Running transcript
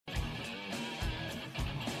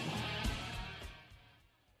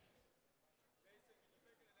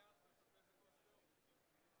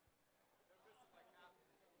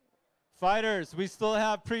Fighters, we still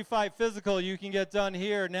have pre-fight physical you can get done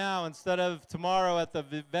here now instead of tomorrow at the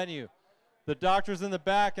venue. The doctor's in the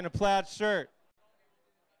back in a plaid shirt.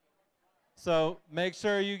 So make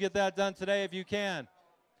sure you get that done today if you can.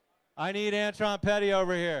 I need Antron Petty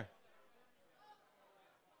over here.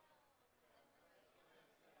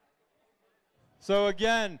 So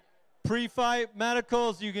again, pre-fight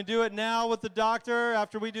medicals, you can do it now with the doctor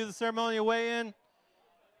after we do the ceremonial weigh-in.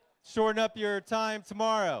 Shorten up your time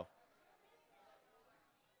tomorrow.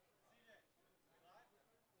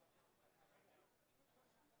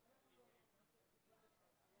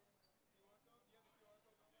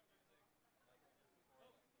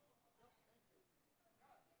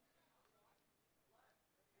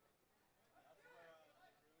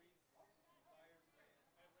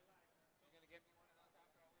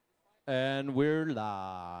 And we're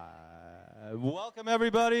live. Welcome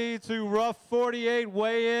everybody to RUF 48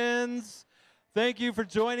 weigh-ins. Thank you for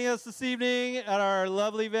joining us this evening at our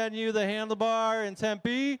lovely venue, the HandleBar in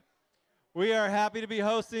Tempe. We are happy to be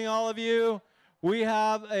hosting all of you. We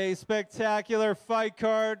have a spectacular fight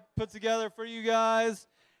card put together for you guys,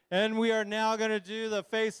 and we are now going to do the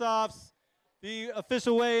face-offs. The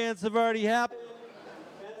official weigh-ins have already happened.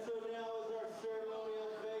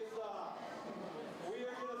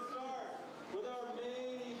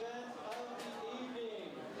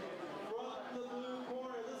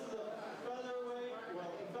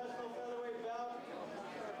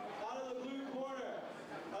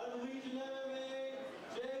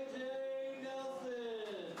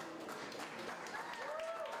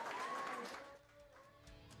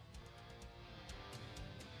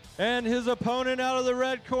 And his opponent out of the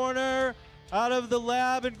red corner, out of the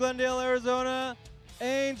lab in Glendale, Arizona,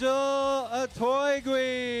 Angel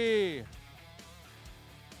Atoigui.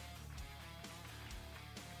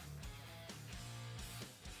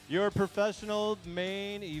 Your professional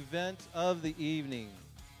main event of the evening.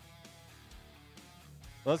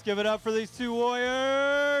 Let's give it up for these two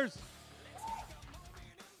warriors.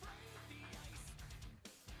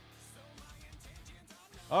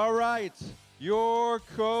 All right. Your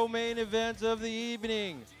co-main event of the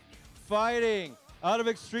evening, fighting out of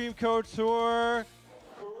Extreme Couture,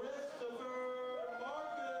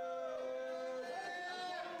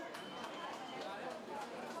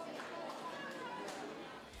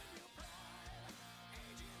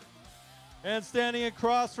 and standing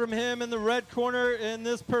across from him in the red corner in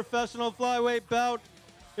this professional flyweight bout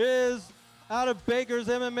is out of Baker's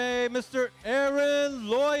MMA, Mr. Aaron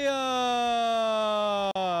Loya.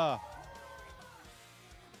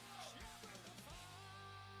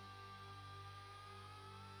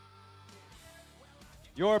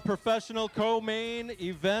 Your professional co-main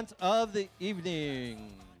event of the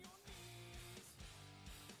evening.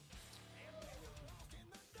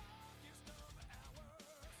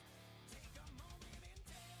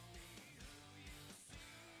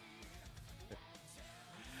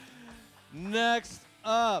 Next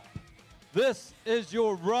up, this is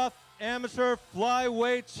your RUF Amateur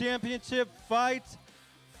Flyweight Championship fight.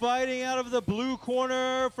 Fighting out of the blue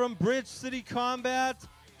corner from Bridge City Combat,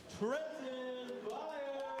 Trenton.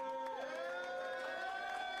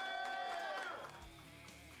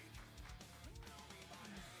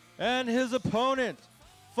 And his opponent,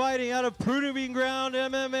 fighting out of Proving Ground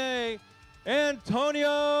MMA,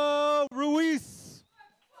 Antonio Ruiz.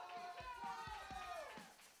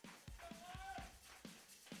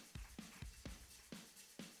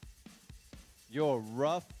 Your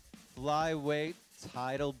RUF flyweight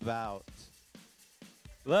title bout.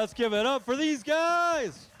 Let's give it up for these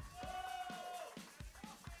guys.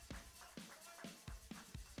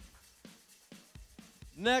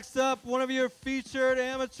 Next up, one of your featured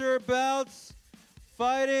amateur bouts,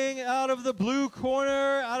 fighting out of the blue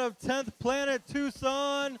corner, out of 10th Planet,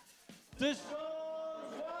 Tucson, Deshaun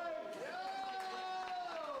White.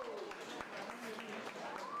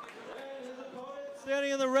 And his opponent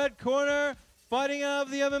standing in the red corner, fighting out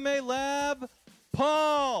of the MMA lab,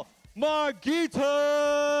 Paul Marguitos.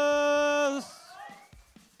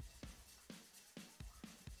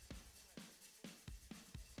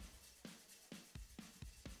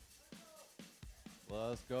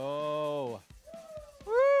 Let's go.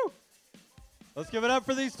 Woo! Let's give it up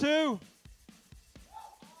for these two.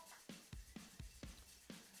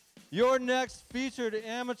 Your next featured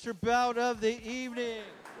amateur bout of the evening.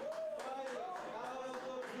 Fighting out of the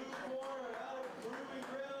blue corner, out of Proving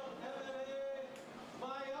Ground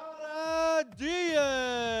MMA, Mayana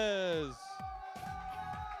Diaz.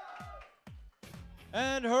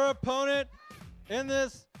 And her opponent in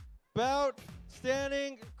this bout,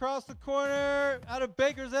 standing across the corner out of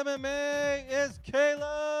Baker's MMA, is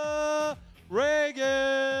Kayla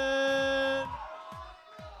Reagan.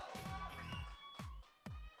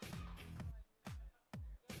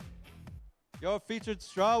 Your featured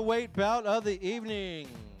strawweight bout of the evening.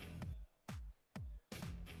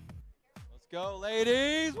 Let's go,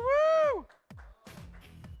 ladies. Woo!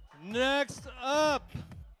 Next up,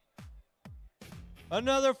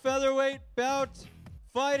 another featherweight bout,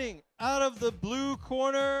 fighting out of the blue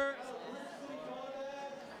corner.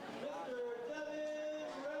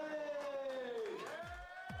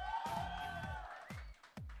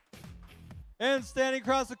 And standing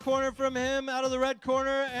across the corner from him, out of the red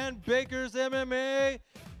corner, and Baker's MMA,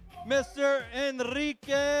 Mr.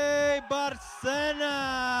 Enrique Barcenas.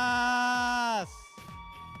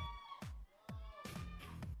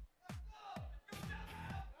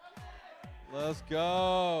 Let's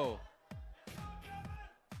go.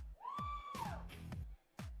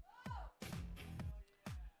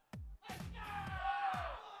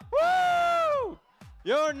 Woo!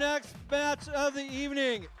 Your next match of the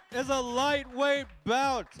evening is a lightweight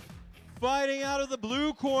bout, fighting out of the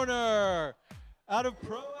blue corner, out of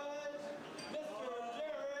Pro Mr.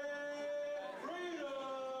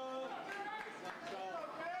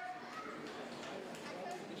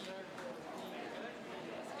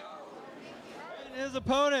 And his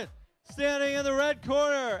opponent, standing in the red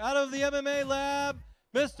corner, out of the MMA lab,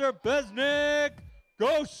 Mr. Besnik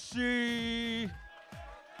Goshi.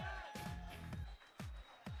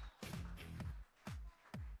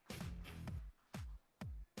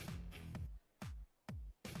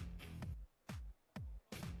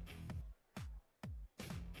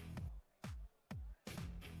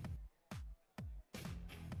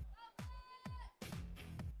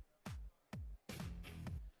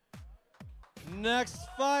 Next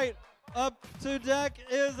fight up to deck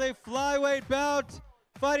is a flyweight bout,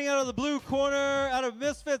 fighting out of the blue corner, out of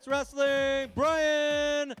Misfits Wrestling,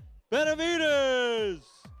 Brian Benavides.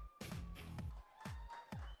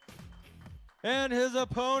 And his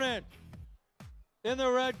opponent in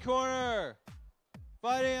the red corner,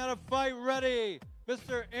 fighting out of Fight Ready,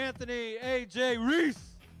 Mr. Anthony A.J. Reese.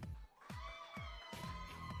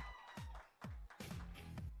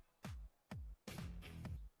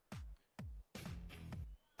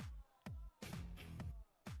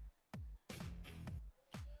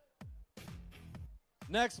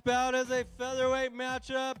 Next bout is a featherweight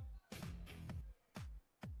matchup.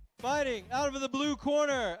 Fighting out of the blue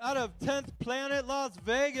corner, out of 10th Planet Las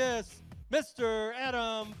Vegas, Mr.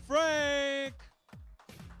 Adam Frank.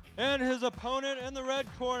 And his opponent in the red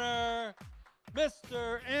corner,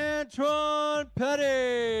 Mr. Antoine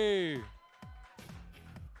Petty.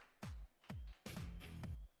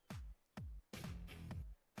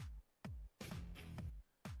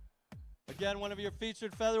 Again, one of your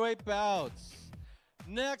featured featherweight bouts.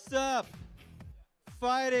 Next up,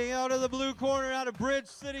 fighting out of the blue corner, out of Bridge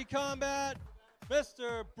City Combat,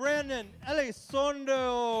 Mr. Brandon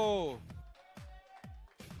Elizondo.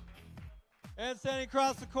 And standing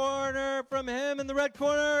across the corner from him in the red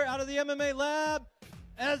corner, out of the MMA lab,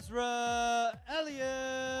 Ezra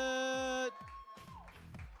Elliott.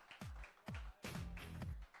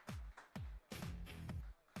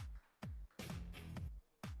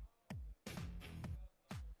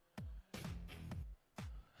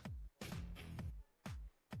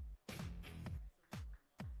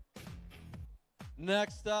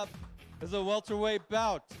 Next up is a welterweight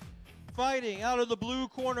bout, fighting out of the blue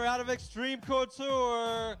corner, out of Extreme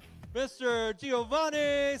Couture, Mr.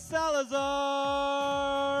 Giovanni Salazar.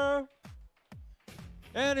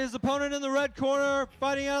 And his opponent in the red corner,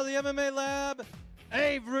 fighting out of the MMA lab,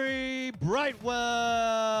 Avery Brightwell.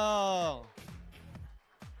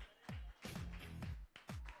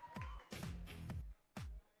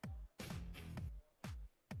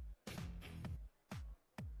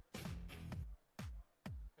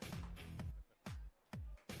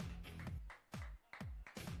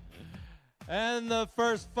 And the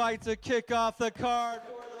first fight to kick off the card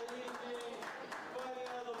for the evening, fighting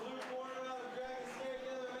out of the blue corner, out of Dragon State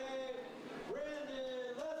MMA,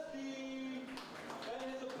 Brandon Lesky, and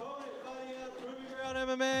his opponent fighting out of Proving Ground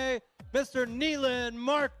MMA, Mr. Neelan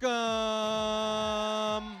Markham.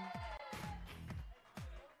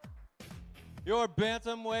 Your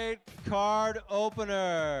bantamweight card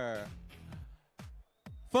opener.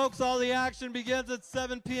 Folks, all the action begins at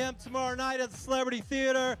 7 p.m. tomorrow night at the Celebrity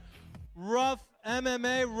Theater. RUF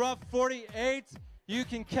MMA, RUF 48. You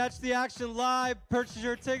can catch the action live, purchase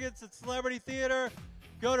your tickets at Celebrity Theater.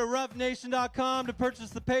 Go to RUFNation.com to purchase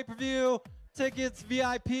the pay-per-view, tickets,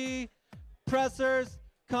 VIP, pressers.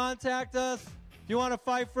 Contact us. If you want to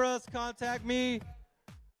fight for us, contact me.